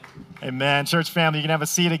Amen. Church family, you can have a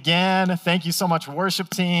seat again. Thank you so much, worship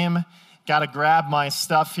team. Got to grab my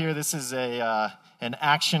stuff here. This is an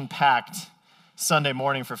action-packed Sunday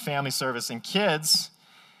morning for family service. And kids,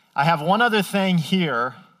 I have one other thing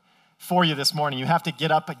here for you this morning. You have to get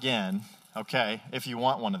up again, okay, if you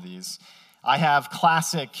want one of these. I have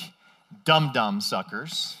classic dum-dum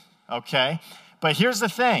suckers, okay? But here's the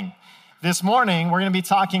thing. This morning, we're going to be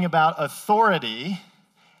talking about authority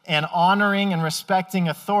and honoring and respecting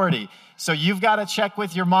authority. So you've got to check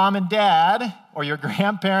with your mom and dad or your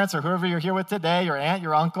grandparents or whoever you're here with today, your aunt,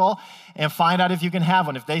 your uncle, and find out if you can have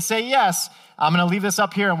one. If they say yes, I'm going to leave this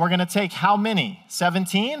up here, and we're going to take how many?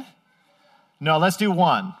 17? No, let's do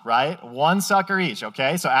one, right? One sucker each,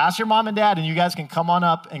 okay? So ask your mom and dad, and you guys can come on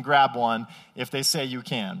up and grab one if they say you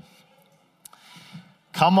can.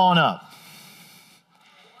 Come on up.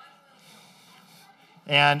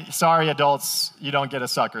 And sorry, adults, you don't get a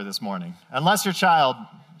sucker this morning. Unless your child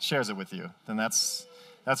shares it with you, then that's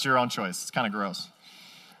your own choice. It's kind of gross.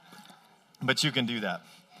 But you can do that.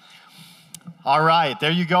 All right,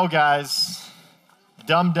 there you go, guys.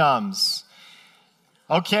 Dum-dums.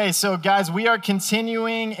 Okay, so guys, we are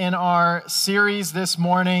continuing in our series this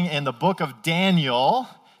morning in the book of Daniel,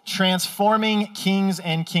 Transforming Kings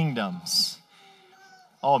and Kingdoms.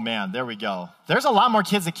 Oh man, there we go. There's a lot more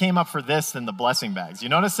kids that came up for this than the blessing bags. You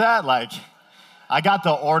notice that? Like, I got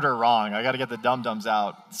the order wrong. I got to get the dum-dums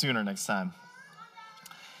out sooner next time.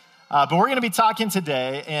 But we're going to be talking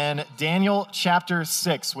today in Daniel chapter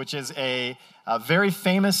 6, which is a very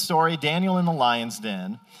famous story, Daniel in the lion's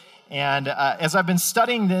den. And as I've been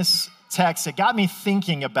studying this text, it got me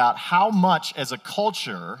thinking about how much as a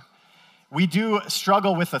culture we do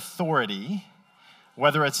struggle with authority,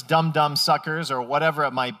 whether it's dum-dum suckers or whatever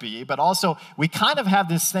it might be, but also we kind of have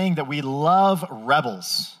this thing that we love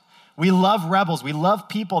rebels. We love rebels. We love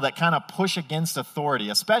people that kind of push against authority,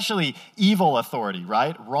 especially evil authority,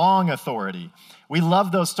 right? Wrong authority. We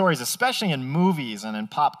love those stories, especially in movies and in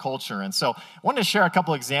pop culture. And so I wanted to share a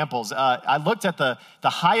couple examples. I looked at the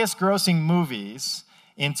highest grossing movies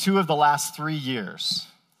in 2 of the last 3 years,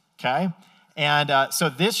 okay? And so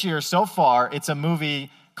this year, so far, it's a movie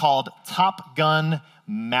called Top Gun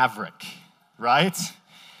Maverick, right?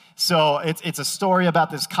 So it's a story about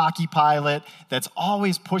this cocky pilot that's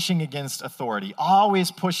always pushing against authority,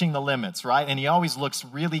 always pushing the limits, right? And he always looks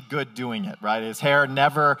really good doing it, right? His hair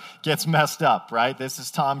never gets messed up, right? This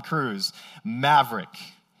is Tom Cruise, Maverick.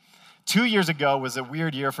 2 years ago was a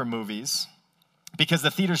weird year for movies because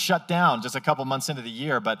the theaters shut down just a couple months into the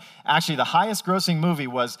year, but actually the highest grossing movie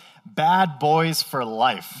was Bad Boys for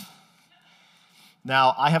Life.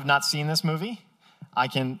 Now, I have not seen this movie. I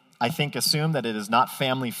think, assume that it is not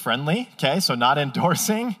family friendly, okay? So not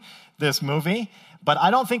endorsing this movie. But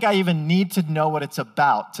I don't think I even need to know what it's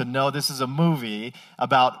about to know this is a movie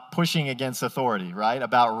about pushing against authority, right?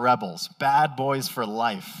 About rebels. Bad Boys for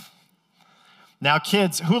Life. Now,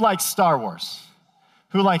 kids, who likes Star Wars?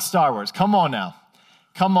 Who likes Star Wars? Come on now.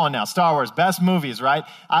 Come on now. Star Wars, best movies, right?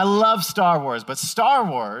 I love Star Wars, but Star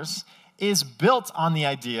Wars is built on the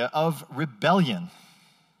idea of rebellion,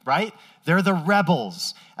 right? They're the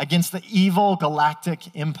rebels against the evil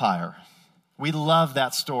galactic empire. We love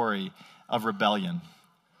that story of rebellion.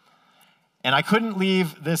 And I couldn't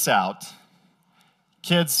leave this out.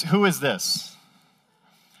 Kids, who is this?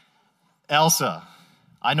 Elsa.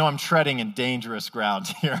 I know I'm treading in dangerous ground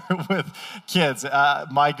here with kids.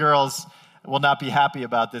 My girls will not be happy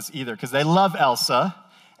about this either because they love Elsa.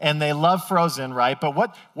 And they love Frozen, right? But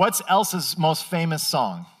what's Elsa's most famous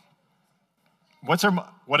song?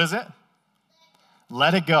 What is it?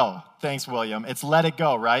 Let It Go. Thanks, William. It's Let It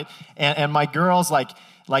Go, right? And my girls like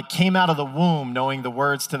came out of the womb knowing the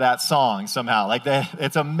words to that song somehow.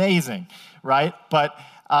 It's amazing, right? But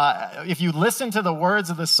if you listen to the words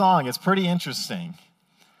of the song, it's pretty interesting.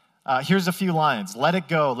 Here's a few lines. Let it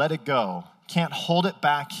go. Can't hold it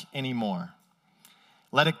back anymore.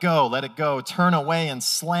 Let it go, turn away and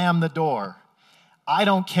slam the door. I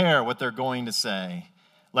don't care what they're going to say.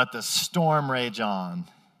 Let the storm rage on.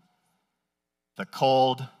 The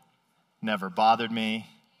cold never bothered me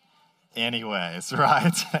anyways,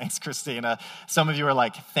 right? Thanks, Christina. Some of you are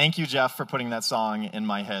like, thank you, Jeff, for putting that song in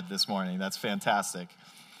my head this morning. That's fantastic.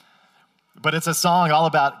 But it's a song all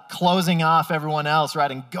about closing off everyone else,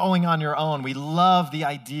 right, and going on your own. We love the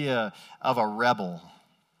idea of a rebel.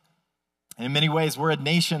 In many ways, we're a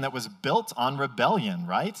nation that was built on rebellion,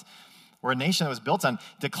 right? We're a nation that was built on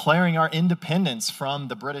declaring our independence from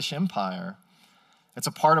the British Empire. It's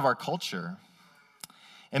a part of our culture.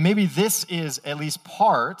 And maybe this is at least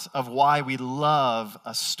part of why we love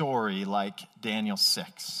a story like Daniel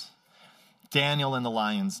 6, Daniel in the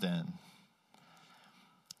lion's den.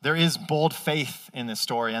 There is bold faith in this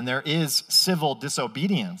story, and there is civil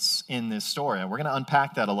disobedience in this story. And we're going to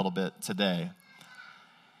unpack that a little bit today.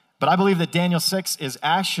 But I believe that Daniel 6 is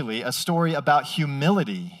actually a story about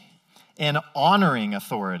humility and honoring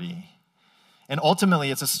authority. And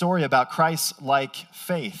ultimately, it's a story about Christ-like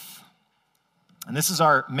faith. And this is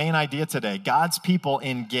our main idea today. God's people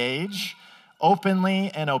engage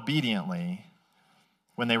openly and obediently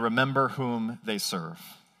when they remember whom they serve.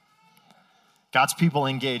 God's people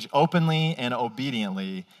engage openly and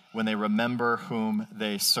obediently when they remember whom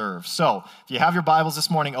they serve. So, if you have your Bibles this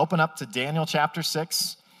morning, open up to Daniel chapter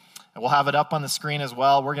 6. And we'll have it up on the screen as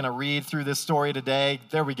well. We're going to read through this story today.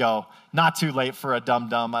 There we go. Not too late for a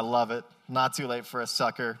dum-dum. I love it. Not too late for a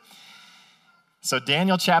sucker. So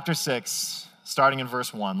Daniel chapter 6, starting in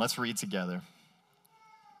verse 1. Let's read together.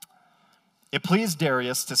 It pleased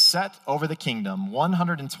Darius to set over the kingdom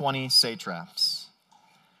 120 satraps,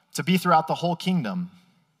 to be throughout the whole kingdom,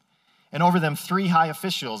 and over them 3 high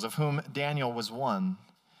officials, of whom Daniel was one,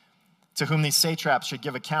 to whom these satraps should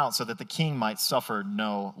give account so that the king might suffer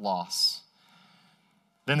no loss.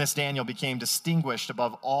 Then this Daniel became distinguished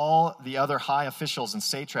above all the other high officials and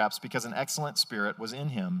satraps because an excellent spirit was in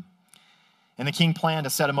him. And the king planned to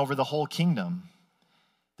set him over the whole kingdom.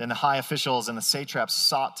 Then the high officials and the satraps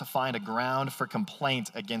sought to find a ground for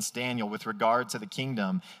complaint against Daniel with regard to the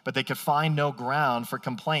kingdom, but they could find no ground for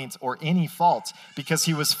complaint or any fault because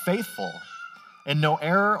he was faithful, and no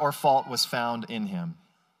error or fault was found in him.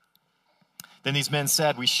 Then these men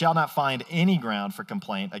said, "We shall not find any ground for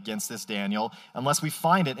complaint against this Daniel unless we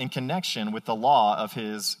find it in connection with the law of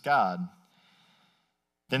his God."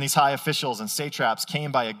 Then these high officials and satraps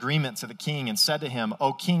came by agreement to the king and said to him,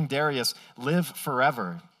 "O King Darius, live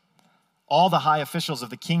forever." All the high officials of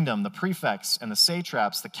the kingdom, the prefects and the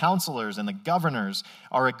satraps, the counselors and the governors,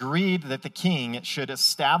 are agreed that the king should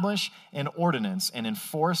establish an ordinance and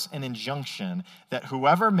enforce an injunction that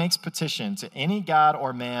whoever makes petition to any god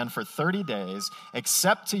or man for 30 days,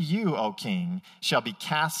 except to you, O king, shall be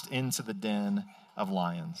cast into the den of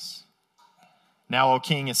lions. Now, O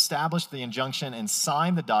king, establish the injunction and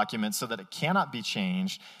sign the document so that it cannot be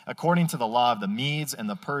changed according to the law of the Medes and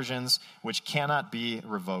the Persians, which cannot be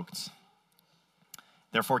revoked.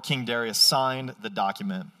 Therefore, King Darius signed the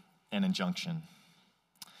document and injunction.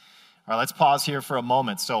 All right, let's pause here for a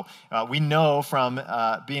moment. So we know from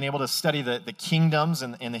being able to study the kingdoms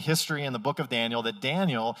and the history in the book of Daniel that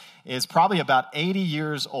Daniel is probably about 80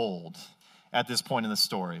 years old at this point in the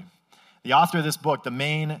story. The author of this book, the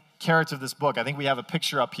main character of this book, I think we have a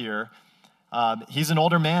picture up here. He's an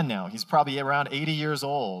older man now. He's probably around 80 years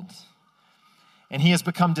old. And he has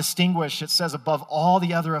become distinguished, it says, above all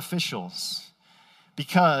the other officials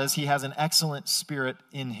because he has an excellent spirit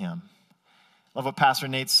in him. Love what Pastor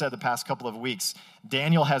Nate said the past couple of weeks.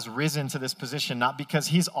 Daniel has risen to this position not because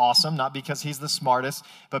he's awesome, not because he's the smartest,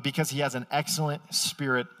 but because he has an excellent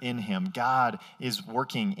spirit in him. God is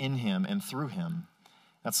working in him and through him.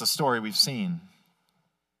 That's the story we've seen.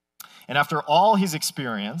 And after all he's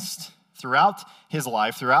experienced throughout his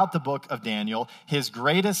life, throughout the book of Daniel, his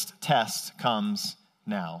greatest test comes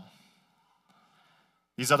now.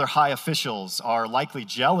 These other high officials are likely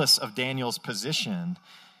jealous of Daniel's position.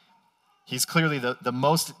 He's clearly the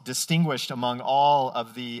most distinguished among all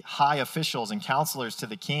of the high officials and counselors to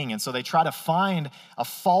the king. And so they try to find a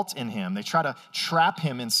fault in him. They try to trap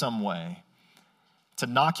him in some way to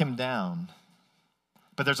knock him down.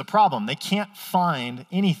 But there's a problem. They can't find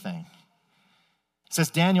anything. It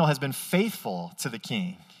says Daniel has been faithful to the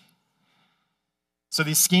king. So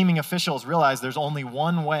these scheming officials realize there's only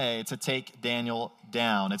one way to take Daniel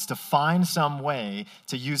down. It's to find some way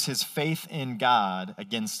to use his faith in God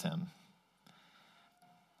against him.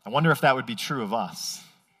 I wonder if that would be true of us.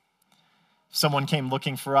 If someone came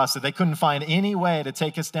looking for us, that they couldn't find any way to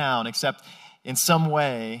take us down except in some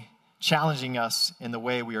way challenging us in the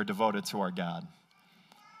way we are devoted to our God.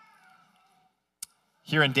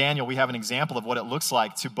 Here in Daniel, we have an example of what it looks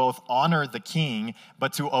like to both honor the king,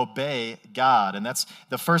 but to obey God. And that's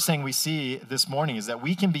the first thing we see this morning is that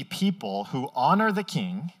we can be people who honor the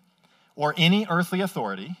king or any earthly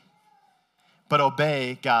authority, but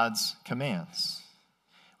obey God's commands.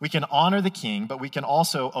 We can honor the king, but we can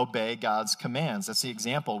also obey God's commands. That's the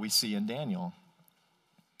example we see in Daniel.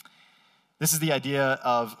 This is the idea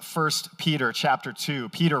of 1 Peter chapter 2.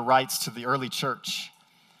 Peter writes to the early church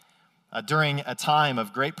during a time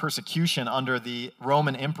of great persecution under the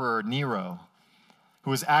Roman Emperor Nero,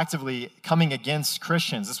 who was actively coming against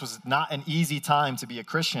Christians. This was not an easy time to be a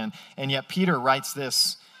Christian, and yet Peter writes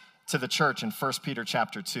this to the church in 1 Peter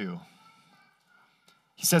chapter 2.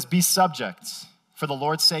 He says, "Be subject for the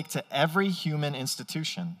Lord's sake to every human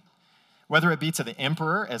institution, whether it be to the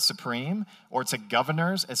emperor as supreme or to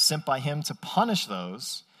governors as sent by him to punish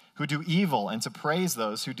those who do evil and to praise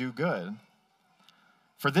those who do good.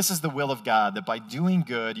 For this is the will of God, that by doing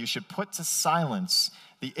good you should put to silence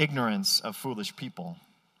the ignorance of foolish people.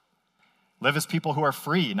 Live as people who are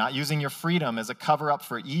free, not using your freedom as a cover-up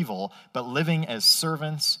for evil, but living as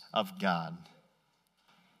servants of God.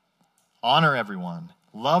 Honor everyone,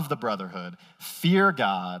 love the brotherhood, fear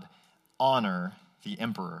God, honor the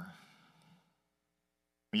emperor.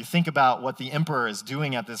 When you think about what the emperor is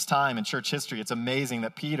doing at this time in church history, it's amazing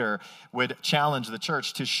that Peter would challenge the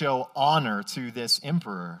church to show honor to this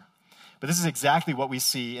emperor. But this is exactly what we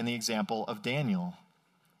see in the example of Daniel.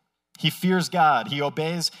 He fears God, he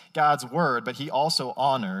obeys God's word, but he also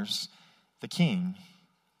honors the king.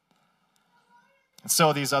 And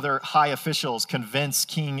so these other high officials convince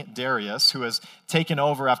King Darius, who has taken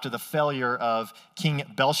over after the failure of King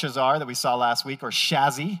Belshazzar that we saw last week, or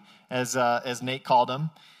Shazi, as Nate called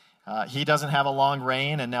him. He doesn't have a long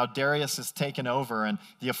reign, and now Darius has taken over, and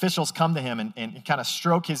the officials come to him and kind of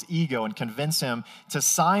stroke his ego and convince him to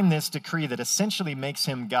sign this decree that essentially makes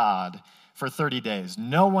him God for 30 days.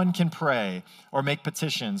 No one can pray or make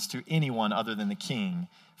petitions to anyone other than the king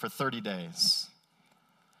for 30 days.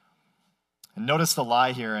 And notice the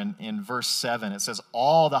lie here in verse 7. It says,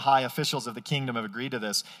 all the high officials of the kingdom have agreed to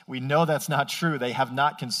this. We know that's not true. They have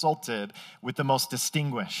not consulted with the most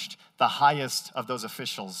distinguished, the highest of those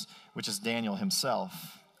officials, which is Daniel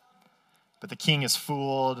himself. But the king is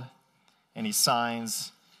fooled, and he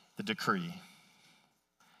signs the decree.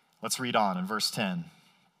 Let's read on in verse 10.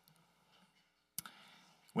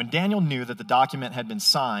 When Daniel knew that the document had been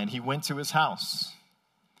signed, he went to his house,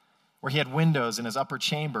 where he had windows in his upper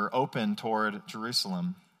chamber open toward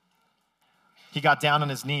Jerusalem. He got down on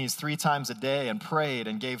his knees 3 times a day and prayed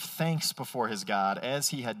and gave thanks before his God, as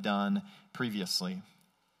he had done previously.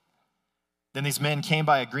 Then these men came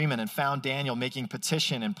by agreement and found Daniel making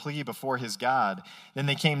petition and plea before his God. Then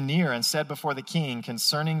they came near and said before the king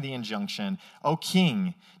concerning the injunction, O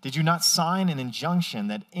king, did you not sign an injunction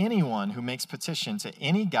that anyone who makes petition to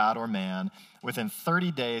any god or man within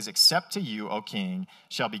 30 days, except to you, O king,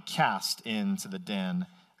 shall be cast into the den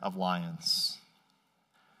of lions?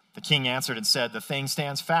 The king answered and said, the thing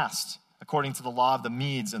stands fast, according to the law of the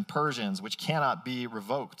Medes and Persians, which cannot be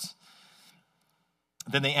revoked.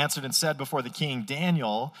 Then they answered and said before the king,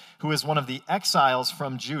 Daniel, who is one of the exiles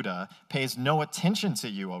from Judah, pays no attention to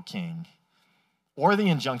you, O king, or the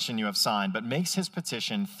injunction you have signed, but makes his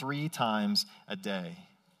petition 3 times a day.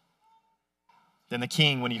 Then the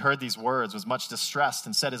king, when he heard these words, was much distressed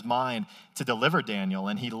and set his mind to deliver Daniel,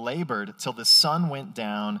 and he labored till the sun went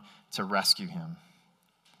down to rescue him.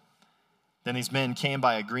 Then these men came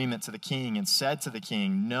by agreement to the king and said to the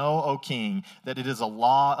king, know, O king, that it is a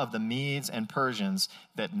law of the Medes and Persians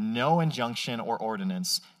that no injunction or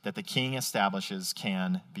ordinance that the king establishes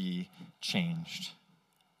can be changed.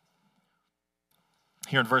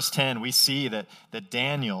 Here in verse 10, we see that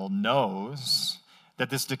Daniel knows that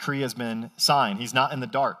this decree has been signed. He's not in the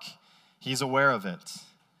dark. He's aware of it.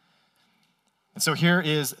 And so here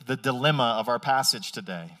is the dilemma of our passage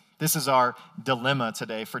today. This is our dilemma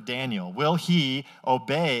today for Daniel. Will he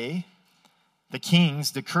obey the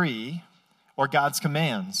king's decree or God's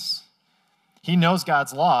commands? He knows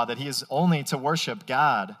God's law, that he is only to worship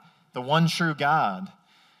God, the one true God.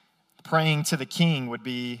 Praying to the king would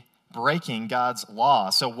be breaking God's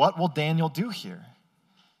law. So what will Daniel do here?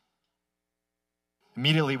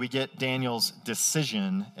 Immediately we get Daniel's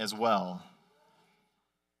decision as well.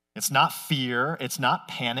 It's not fear, it's not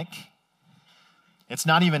panic. It's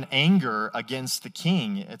not even anger against the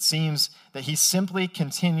king. It seems that he simply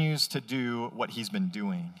continues to do what he's been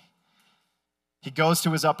doing. He goes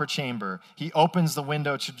to his upper chamber. He opens the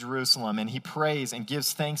window to Jerusalem, and he prays and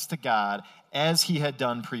gives thanks to God as he had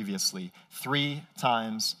done previously, 3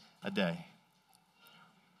 times a day.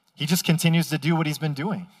 He just continues to do what he's been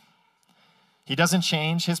doing. He doesn't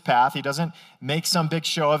change his path. He doesn't make some big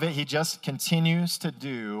show of it. He just continues to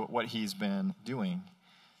do what he's been doing.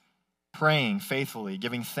 Praying faithfully,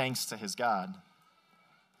 giving thanks to his God.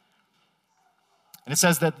 And it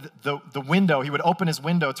says that the window, he would open his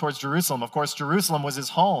window towards Jerusalem. Of course, Jerusalem was his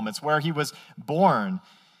home. It's where he was born.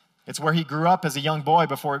 It's where he grew up as a young boy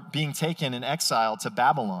before being taken in exile to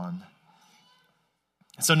Babylon.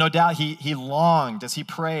 So no doubt he longed as he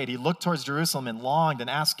prayed. He looked towards Jerusalem and longed and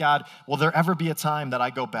asked God, will there ever be a time that I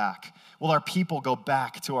go back? Will our people go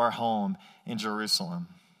back to our home in Jerusalem?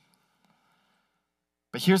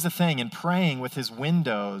 But here's the thing, in praying with his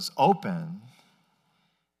windows open,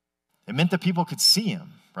 it meant that people could see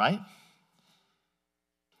him, right?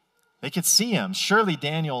 They could see him. Surely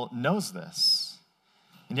Daniel knows this.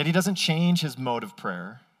 And yet he doesn't change his mode of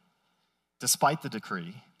prayer despite the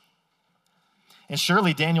decree. And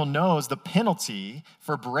surely Daniel knows the penalty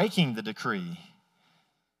for breaking the decree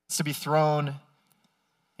is to be thrown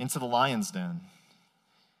into the lion's den.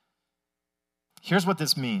 Here's what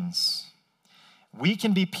this means. We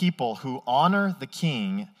can be people who honor the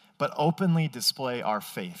king, but openly display our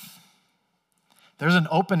faith. There's an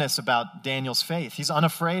openness about Daniel's faith. He's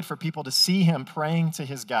unafraid for people to see him praying to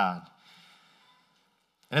his God.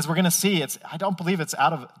 And as we're going to see, I don't believe it's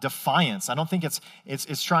out of defiance. I don't think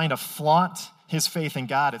it's trying to flaunt his faith in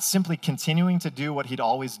God. It's simply continuing to do what he'd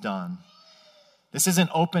always done. This isn't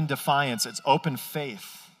open defiance, it's open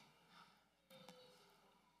faith.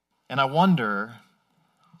 And I wonder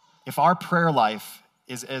if our prayer life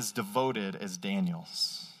is as devoted as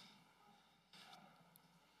Daniel's.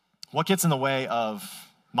 What gets in the way of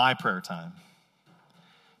my prayer time?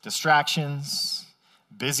 Distractions,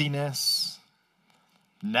 busyness,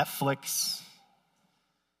 Netflix,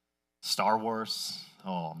 Star Wars.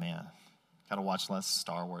 Oh man, gotta watch less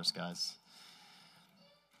Star Wars, guys.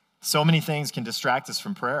 So many things can distract us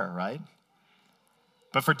from prayer, right?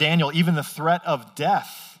 But for Daniel, even the threat of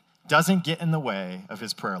death doesn't get in the way of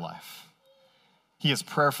his prayer life. He is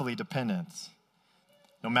prayerfully dependent,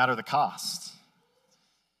 no matter the cost.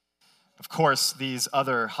 Of course, these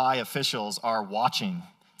other high officials are watching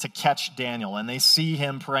to catch Daniel, and they see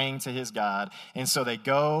him praying to his God, and so they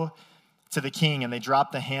go to the king and they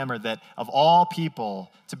drop the hammer that of all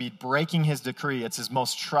people to be breaking his decree, it's his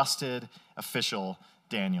most trusted official,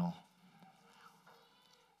 Daniel.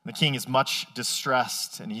 The king is much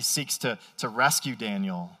distressed, and he seeks to rescue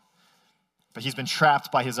Daniel. But he's been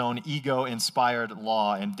trapped by his own ego-inspired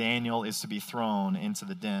law, and Daniel is to be thrown into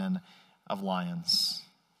the den of lions.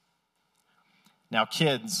 Now,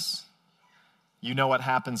 kids, you know what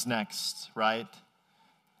happens next, right?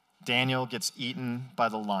 Daniel gets eaten by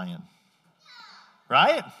the lion.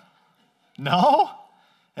 Right? No?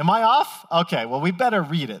 Am I off? Okay, well, we better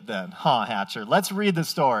read it then, huh, Hatcher? Let's read the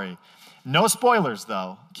story. No spoilers,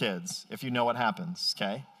 though, kids, if you know what happens,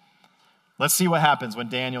 okay? Let's see what happens when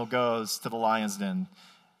Daniel goes to the lion's den.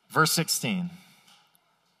 Verse 16.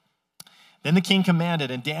 Then the king commanded,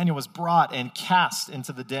 and Daniel was brought and cast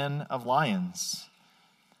into the den of lions.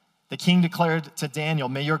 The king declared to Daniel,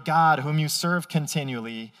 "May your God, whom you serve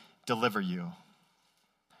continually, deliver you."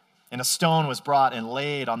 And a stone was brought and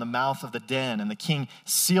laid on the mouth of the den, and the king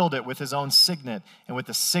sealed it with his own signet and with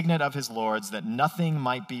the signet of his lords, that nothing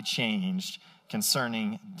might be changed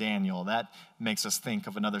concerning Daniel. That makes us think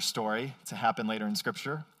of another story to happen later in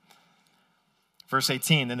Scripture. Verse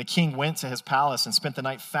 18, then the king went to his palace and spent the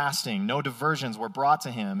night fasting. No diversions were brought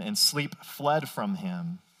to him, and sleep fled from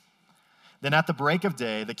him. Then at the break of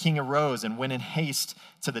day, the king arose and went in haste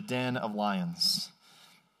to the den of lions.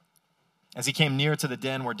 As he came near to the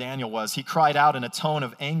den where Daniel was, he cried out in a tone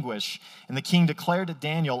of anguish. And the king declared to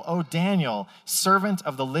Daniel, "O Daniel, servant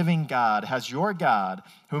of the living God, has your God,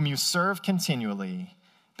 whom you serve continually,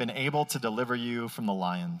 been able to deliver you from the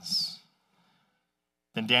lions?"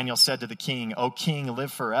 Then Daniel said to the king, "O king,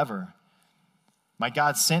 live forever. My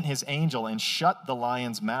God sent his angel and shut the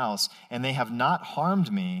lions' mouths, and they have not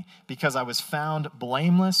harmed me, because I was found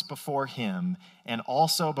blameless before him, and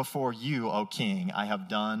also before you, O king, I have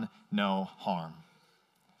done no harm."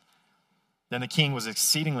 Then the king was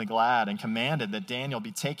exceedingly glad and commanded that Daniel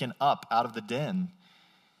be taken up out of the den.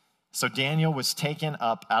 So Daniel was taken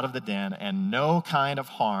up out of the den, and no kind of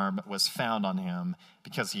harm was found on him,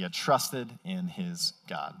 because he had trusted in his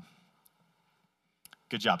God.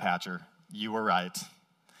 Good job, Hatcher. You were right.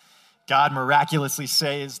 God miraculously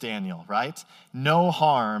saves Daniel, right? No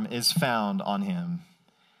harm is found on him.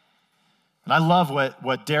 And I love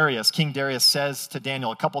what Darius, King Darius, says to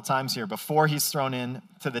Daniel a couple times here before he's thrown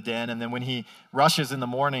into the den, and then when he rushes in the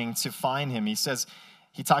morning to find him, he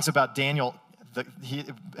talks about Daniel, he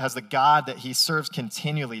has the God that he serves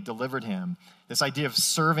continually delivered him. This idea of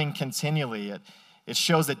serving continually, it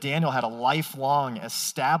shows that Daniel had a lifelong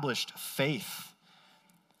established faith.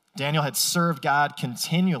 Daniel had served God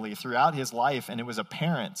continually throughout his life, and it was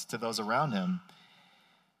apparent to those around him.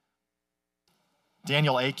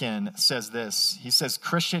 Daniel Akin says this. He says,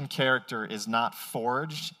 Christian character is not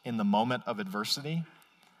forged in the moment of adversity.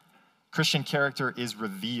 Christian character is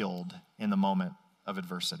revealed in the moment of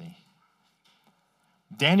adversity.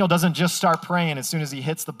 Daniel doesn't just start praying as soon as he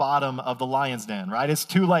hits the bottom of the lion's den, right? It's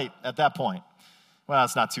too late at that point. Well,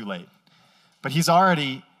 it's not too late. But he's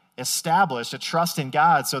already established a trust in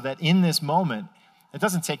God so that in this moment, it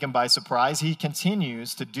doesn't take him by surprise. He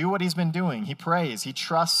continues to do what he's been doing. He prays. He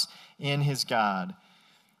trusts in his God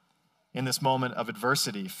in this moment of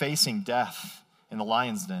adversity, facing death in the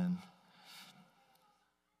lion's den.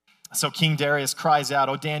 So King Darius cries out,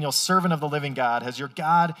 "O Daniel, servant of the living God, has your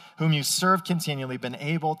God, whom you serve continually, been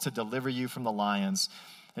able to deliver you from the lions?"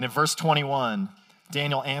 And in verse 21,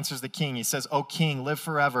 Daniel answers the king. He says, "O king, live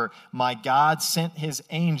forever. My God sent his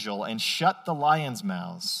angel and shut the lions'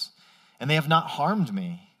 mouths, and they have not harmed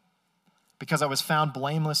me, because I was found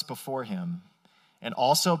blameless before him, and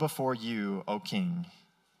also before you, O king.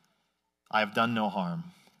 I have done no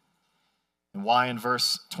harm." And why in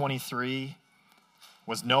verse 23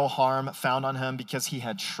 was no harm found on him? Because he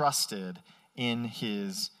had trusted in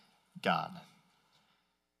his God.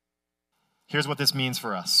 Here's what this means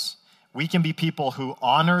for us. We can be people who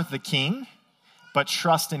honor the king, but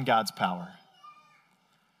trust in God's power.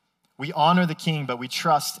 We honor the king, but we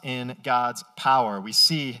trust in God's power. We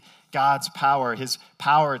see God's power, his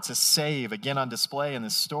power to save, again on display in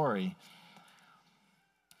this story.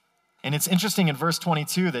 And it's interesting in verse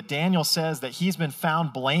 22 that Daniel says that he's been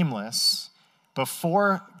found blameless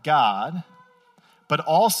before God, but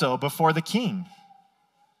also before the king.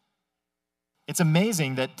 It's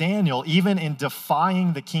amazing that Daniel, even in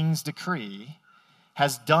defying the king's decree,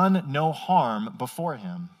 has done no harm before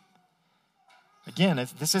him. Again,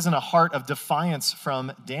 this isn't a heart of defiance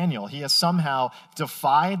from Daniel. He has somehow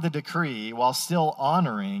defied the decree while still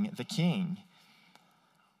honoring the king.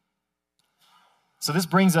 So this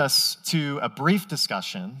brings us to a brief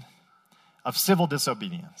discussion of civil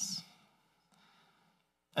disobedience.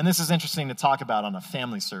 And this is interesting to talk about on a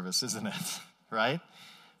family service, isn't it? Right?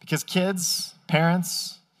 Because kids,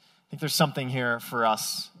 parents, I think there's something here for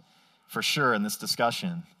us for sure in this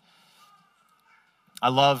discussion. I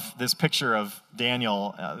love this picture of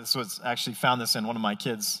Daniel. This was actually found this in one of my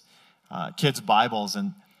kids' Bibles,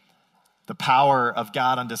 and the power of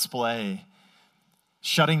God on display,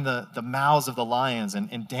 shutting the mouths of the lions,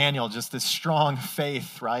 and Daniel, just this strong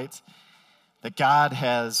faith, right? That God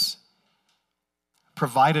has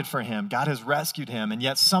provided for him. God has rescued him, and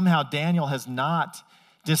yet somehow Daniel has not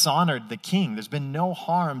dishonored the king. There's been no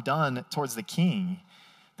harm done towards the king.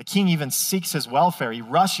 The king even seeks his welfare. He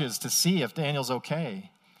rushes to see if Daniel's okay.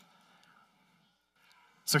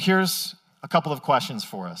 So here's a couple of questions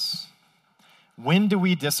for us. When do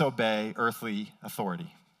we disobey earthly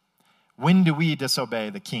authority? When do we disobey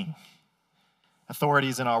the king?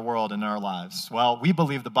 Authorities in our world and in our lives. Well, we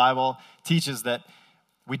believe the Bible teaches that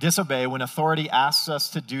we disobey when authority asks us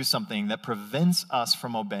to do something that prevents us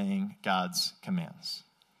from obeying God's commands.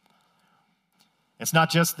 It's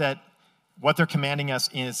not just that what they're commanding us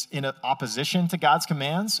is in opposition to God's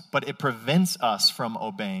commands, but it prevents us from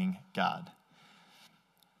obeying God.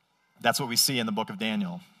 That's what we see in the book of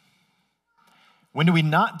Daniel. When do we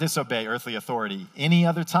not disobey earthly authority? Any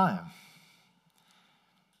other time.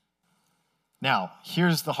 Now,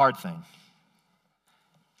 here's the hard thing.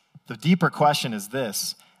 The deeper question is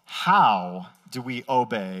this: how do we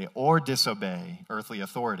obey or disobey earthly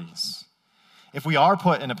authorities? If we are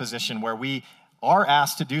put in a position where we are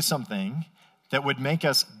asked to do something that would make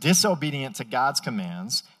us disobedient to God's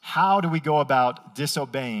commands, how do we go about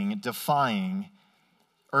disobeying, defying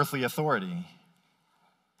earthly authority?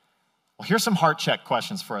 Well, here's some heart check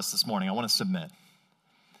questions for us this morning I want to submit.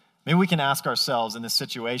 Maybe we can ask ourselves in this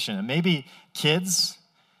situation, and maybe kids,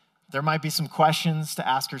 there might be some questions to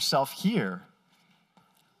ask yourself here.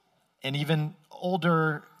 And even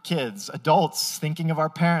older kids, adults, thinking of our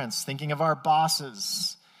parents, thinking of our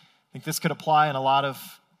bosses. I think this could apply in a lot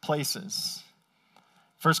of places.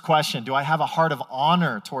 First question, do I have a heart of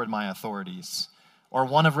honor toward my authorities or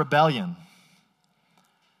one of rebellion?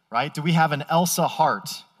 Right? Do we have an Elsa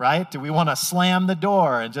heart, right? Do we want to slam the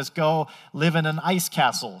door and just go live in an ice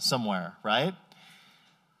castle somewhere, right?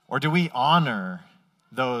 Or do we honor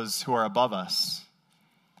those who are above us?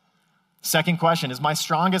 Second question, is my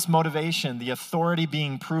strongest motivation the authority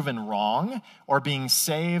being proven wrong or being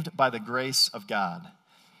saved by the grace of God?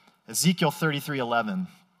 Ezekiel 33:11,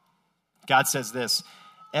 God says this,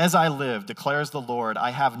 "As I live, declares the Lord,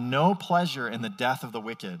 I have no pleasure in the death of the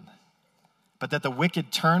wicked, but that the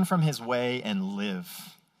wicked turn from his way and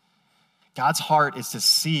live." God's heart is to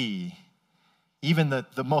see even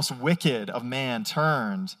the most wicked of man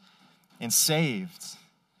turned and saved.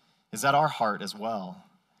 Is that our heart as well?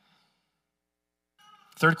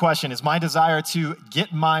 Third question, is my desire to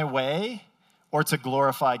get my way or to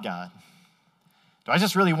glorify God? Do I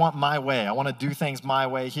just really want my way? I want to do things my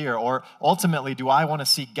way here. Or ultimately, do I want to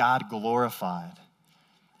see God glorified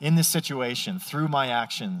in this situation through my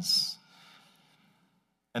actions?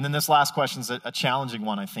 And then this last question is a challenging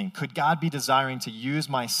one, I think. Could God be desiring to use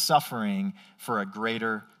my suffering for a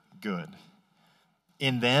greater good?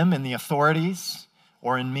 In them, in the authorities,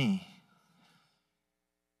 or in me?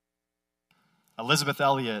 Elizabeth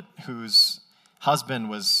Elliot, who's husband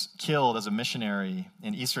was killed as a missionary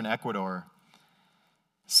in eastern Ecuador,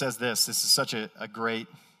 says this. This is such a great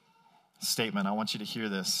statement. I want you to hear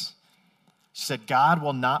this. She said, God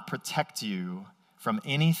will not protect you from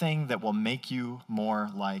anything that will make you more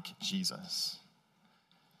like Jesus.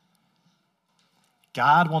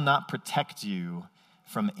 God will not protect you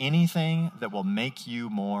from anything that will make you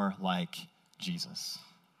more like Jesus.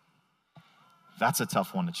 That's a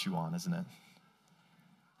tough one to chew on, isn't it?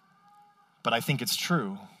 But I think it's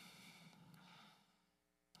true.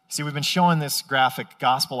 See, we've been showing this graphic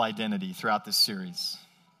gospel identity throughout this series.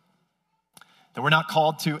 That we're not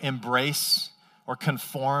called to embrace or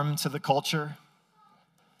conform to the culture,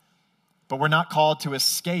 but we're not called to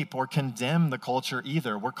escape or condemn the culture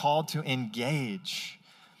either. We're called to engage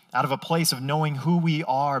out of a place of knowing who we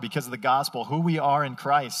are because of the gospel, who we are in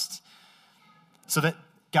Christ, so that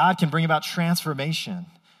God can bring about transformation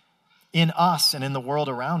in us and in the world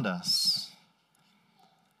around us.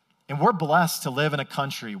 And we're blessed to live in a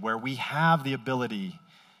country where we have the ability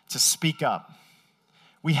to speak up.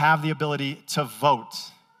 We have the ability to vote.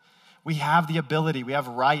 We have the ability, we have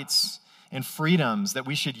rights and freedoms that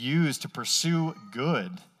we should use to pursue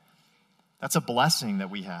good. That's a blessing that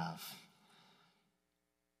we have.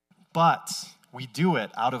 But we do it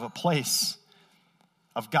out of a place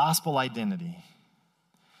of gospel identity,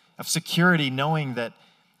 of security, knowing that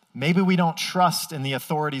maybe we don't trust in the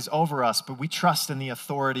authorities over us, but we trust in the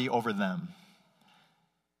authority over them.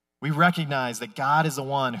 We recognize that God is the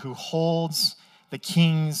one who holds the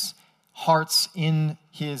king's hearts in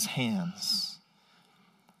his hands.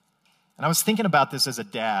 And I was thinking about this as a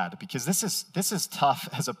dad, because this is tough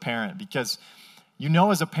as a parent, because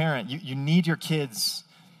as a parent, you need your kids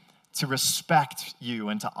to respect you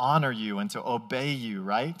and to honor you and to obey you,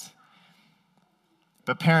 right?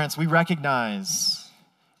 But parents, we recognize,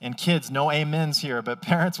 and kids, no amens here, but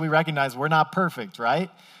parents, we recognize we're not perfect, right?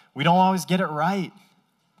 We don't always get it right.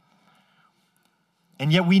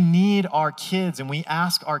 And yet we need our kids, and we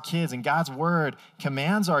ask our kids, and God's word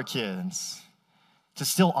commands our kids to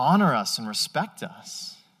still honor us and respect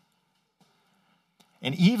us.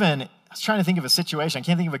 And even, I was trying to think of a situation, I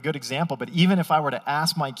can't think of a good example, but even if I were to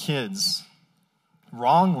ask my kids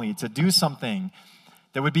wrongly to do something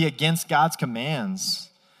that would be against God's commands,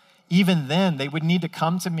 even then they would need to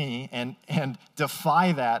come to me and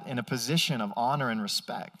defy that in a position of honor and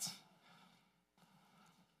respect.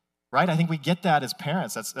 Right? I think we get that as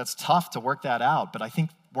parents. That's tough to work that out, but I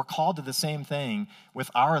think we're called to the same thing with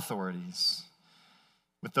our authorities,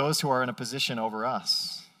 with those who are in a position over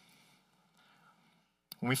us.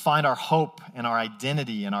 When we find our hope and our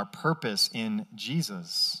identity and our purpose in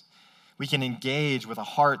Jesus, we can engage with a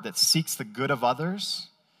heart that seeks the good of others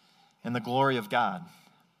and the glory of God.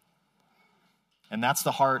 And that's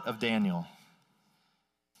the heart of Daniel.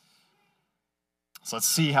 So let's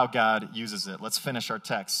see how God uses it. Let's finish our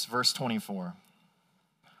text, verse 24.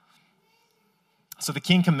 So the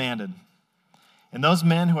king commanded, and those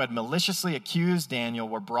men who had maliciously accused Daniel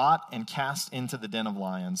were brought and cast into the den of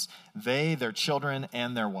lions, they, their children,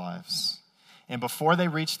 and their wives. And before they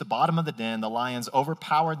reached the bottom of the den, the lions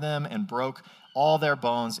overpowered them and broke all their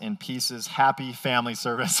bones in pieces. Happy family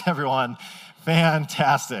service, everyone.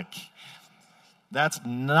 Fantastic. That's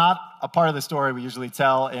not a part of the story we usually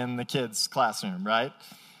tell in the kids' classroom, right?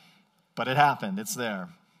 But it happened. It's there.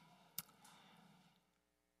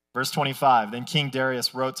 Verse 25, then King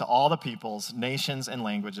Darius wrote to all the peoples, nations, and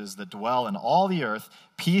languages that dwell in all the earth,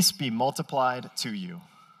 peace be multiplied to you.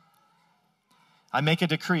 I make a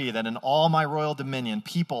decree that in all my royal dominion,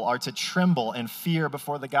 people are to tremble and fear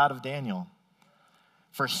before the God of Daniel.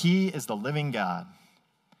 For he is the living God,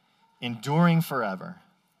 enduring forever.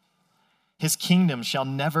 His kingdom shall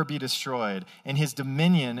never be destroyed, and his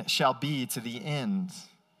dominion shall be to the end.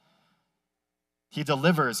 He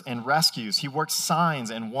delivers and rescues. He works signs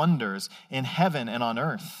and wonders in heaven and on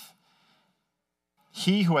earth.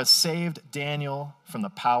 He who has saved Daniel from the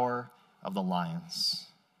power of the lions.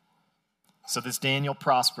 So this Daniel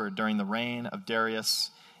prospered during the reign of Darius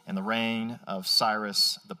and the reign of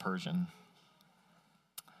Cyrus the Persian.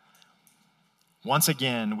 Once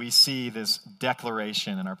again, we see this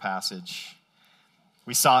declaration in our passage.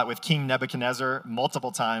 We saw it with King Nebuchadnezzar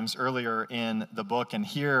multiple times earlier in the book, and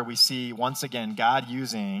here we see once again God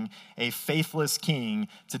using a faithless king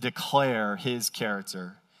to declare his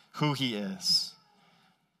character, who he is.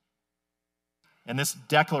 And this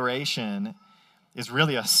declaration is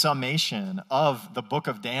really a summation of the book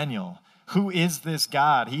of Daniel. Who is this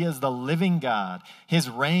God? He is the living God. His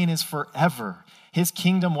reign is forever. His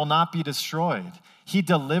kingdom will not be destroyed. He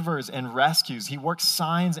delivers and rescues. He works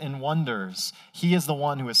signs and wonders. He is the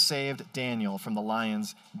one who has saved Daniel from the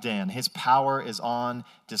lion's den. His power is on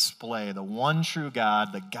display. The one true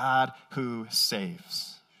God, the God who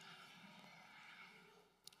saves.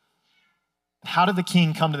 How did the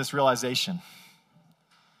king come to this realization?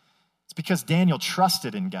 It's because Daniel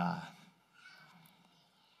trusted in God.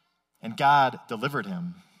 And God delivered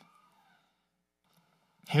him.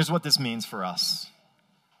 Here's what this means for us.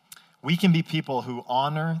 We can be people who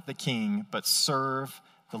honor the king but serve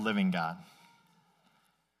the living God.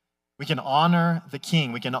 We can honor the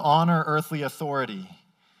king. We can honor earthly authority,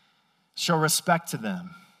 show respect to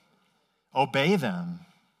them, obey them,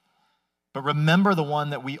 but remember the one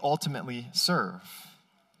that we ultimately serve.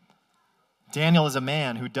 Daniel is a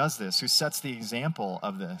man who does this, who sets the example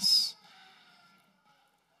of this.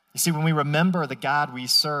 You see, when we remember the God we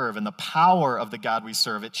serve and the power of the God we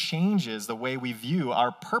serve, it changes the way we view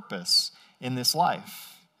our purpose in this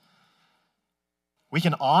life. We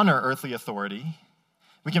can honor earthly authority.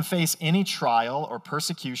 We can face any trial or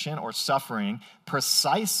persecution or suffering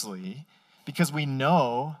precisely because we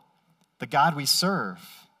know the God we serve.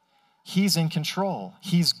 He's in control.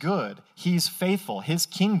 He's good. He's faithful. His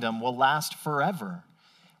kingdom will last forever.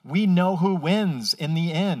 We know who wins in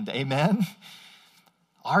the end. Amen?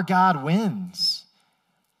 Our God wins.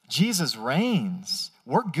 Jesus reigns.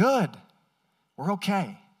 We're good. We're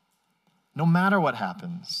okay. No matter what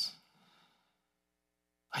happens.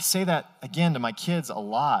 I say that again to my kids a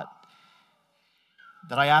lot.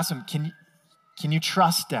 That I ask them, can you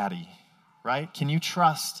trust daddy? Right? Can you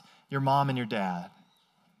trust your mom and your dad?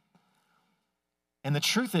 And the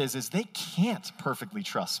truth is they can't perfectly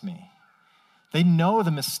trust me. They know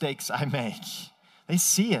the mistakes I make. They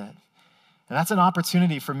see it. And that's an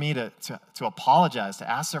opportunity for me to apologize, to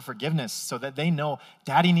ask their forgiveness so that they know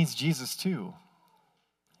daddy needs Jesus too.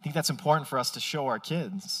 I think that's important for us to show our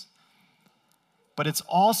kids. But it's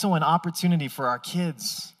also an opportunity for our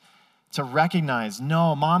kids to recognize,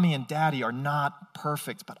 no, mommy and daddy are not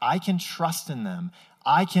perfect, but I can trust in them.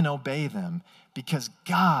 I can obey them because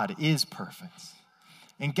God is perfect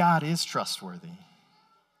and God is trustworthy.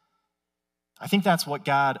 I think that's what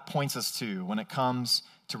God points us to when it comes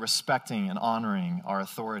to respecting and honoring our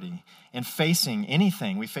authority and facing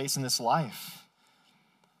anything we face in this life.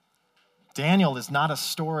 Daniel is not a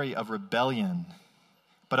story of rebellion,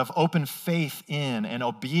 but of open faith in and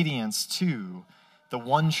obedience to the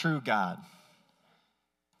one true God,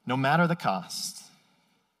 no matter the cost.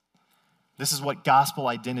 This is what gospel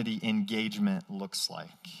identity engagement looks like.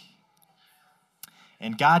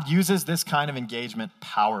 And God uses this kind of engagement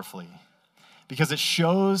powerfully because it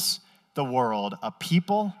shows the world a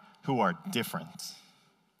people who are different,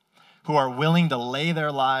 who are willing to lay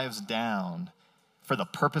their lives down for the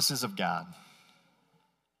purposes of God.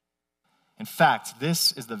 In fact,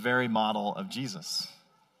 this is the very model of Jesus.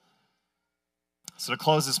 So to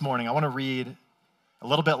close this morning, I want to read a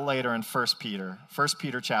little bit later in 1 Peter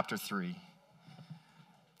chapter 3.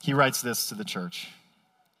 He writes this to the church.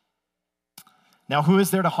 Now, who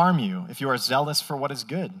is there to harm you if you are zealous for what is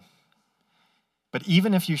good? But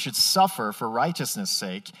even if you should suffer for righteousness'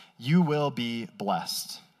 sake, you will be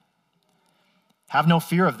blessed. Have no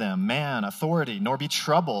fear of them, man, authority, nor be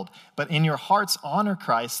troubled, but in your hearts honor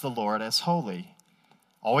Christ the Lord as holy,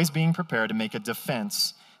 always being prepared to make a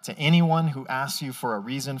defense to anyone who asks you for a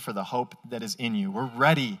reason for the hope that is in you. We're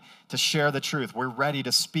ready to share the truth. We're ready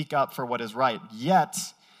to speak up for what is right, yet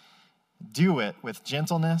do it with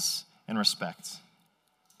gentleness and respect,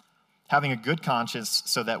 having a good conscience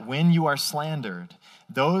so that when you are slandered,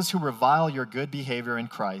 those who revile your good behavior in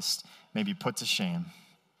Christ may be put to shame.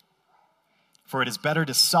 For it is better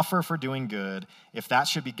to suffer for doing good, if that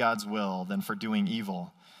should be God's will, than for doing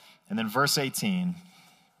evil. And then verse 18,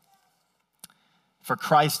 for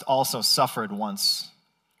Christ also suffered once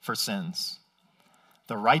for sins,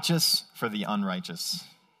 the righteous for the unrighteous,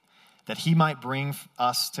 that he might bring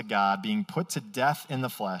us to God, being put to death in the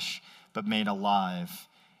flesh, but made alive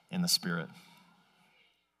in the Spirit.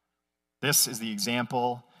 This is the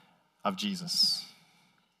example of Jesus,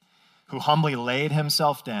 who humbly laid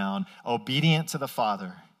himself down, obedient to the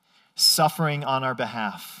Father, suffering on our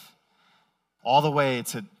behalf, all the way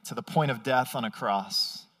to the point of death on a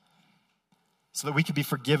cross, so that we could be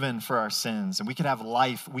forgiven for our sins, and we could have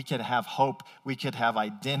life, we could have hope, we could have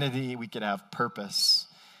identity, we could have purpose.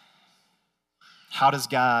 How does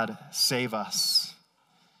God save us?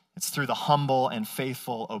 It's through the humble and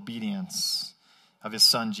faithful obedience of his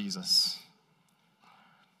son, Jesus.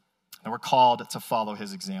 And we're called to follow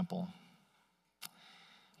his example.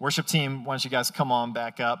 Worship team, why don't you guys come on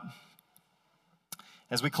back up?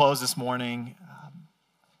 As we close this morning,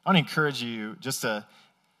 I want to encourage you just to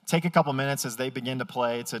take a couple minutes as they begin to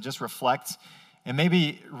play to just reflect and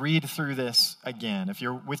maybe read through this again. If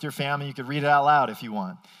you're with your family, you could read it out loud if you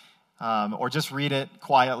want. Or just read it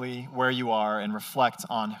quietly where you are and reflect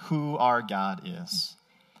on who our God is.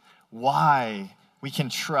 Why we can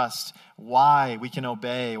trust, why we can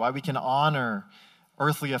obey, why we can honor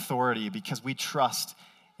earthly authority, because we trust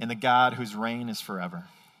in the God whose reign is forever,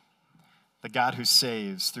 the God who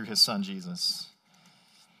saves through his son Jesus.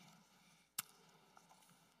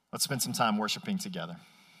 Let's spend some time worshiping together.